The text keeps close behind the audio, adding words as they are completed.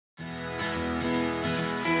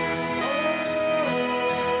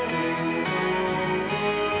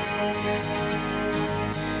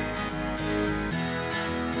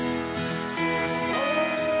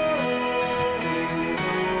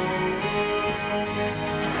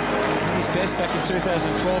best back in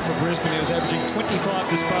 2012 for Brisbane. He was averaging 25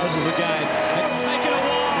 disposals a game. It's taken a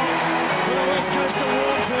while for the West Coast to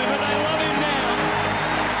warm to him, but they love him now.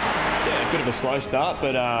 Yeah, a bit of a slow start,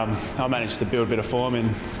 but I managed to build a bit of form in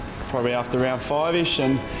probably after round 5-ish,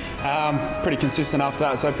 and pretty consistent after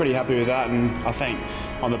that, so pretty happy with that. And I think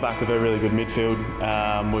on the back of a really good midfield,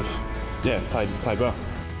 we've played well.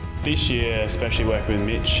 This year, especially working with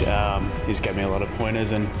Mitch, he's given me a lot of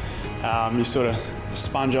pointers, and you sort of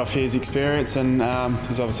sponge off his experience, and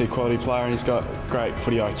he's obviously a quality player and he's got great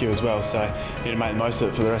footy IQ as well, so you need to make the most of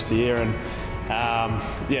it for the rest of the year. And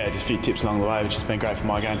just a few tips along the way, which has been great for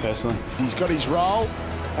my game personally. He's got his role.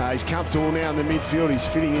 He's comfortable now in the midfield. He's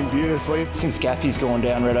fitting in beautifully. Since Gaffey's gone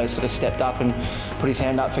down, Reddo's sort of stepped up and put his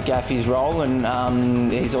hand up for Gaffey's role,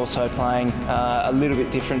 and he's also playing a little bit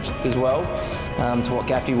different as well to what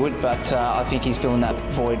Gaffey would, but I think he's filling that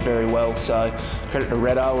void very well. So credit to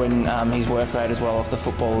Reddo, and his work rate as well off the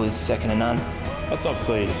football is second to none. That's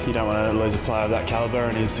obviously, you don't want to lose a player of that calibre,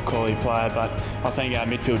 and he's a quality player, but I think our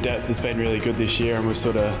midfield depth has been really good this year, and we've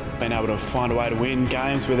sort of been able to find a way to win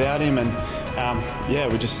games without him, and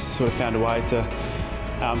we just sort of found a way to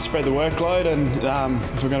spread the workload, and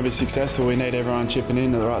if we're going to be successful, we need everyone chipping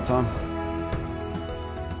in at the right time.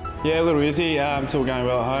 Yeah, a little Izzy, it's all going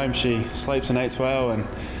well at home. She sleeps and eats well, and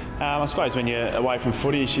I suppose when you're away from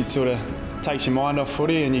footy, she sort of takes your mind off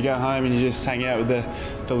footy, and you go home and you just hang out with the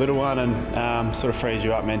little one, and sort of frees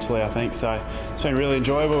you up mentally, I think. So it's been really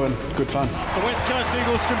enjoyable and good fun. The West Coast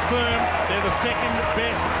Eagles confirm they're the second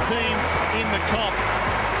best team in the comp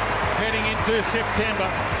heading into September.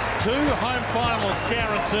 2 home finals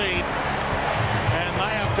guaranteed, and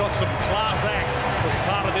they have got some class acts as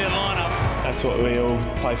part of their lineup. That's what we all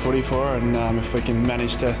play footy for, and if we can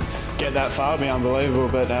manage to get that far, it'd be unbelievable.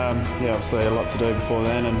 But obviously a lot to do before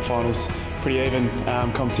then, and finals pretty even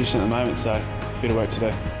competition at the moment, so a bit of work to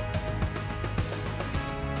do.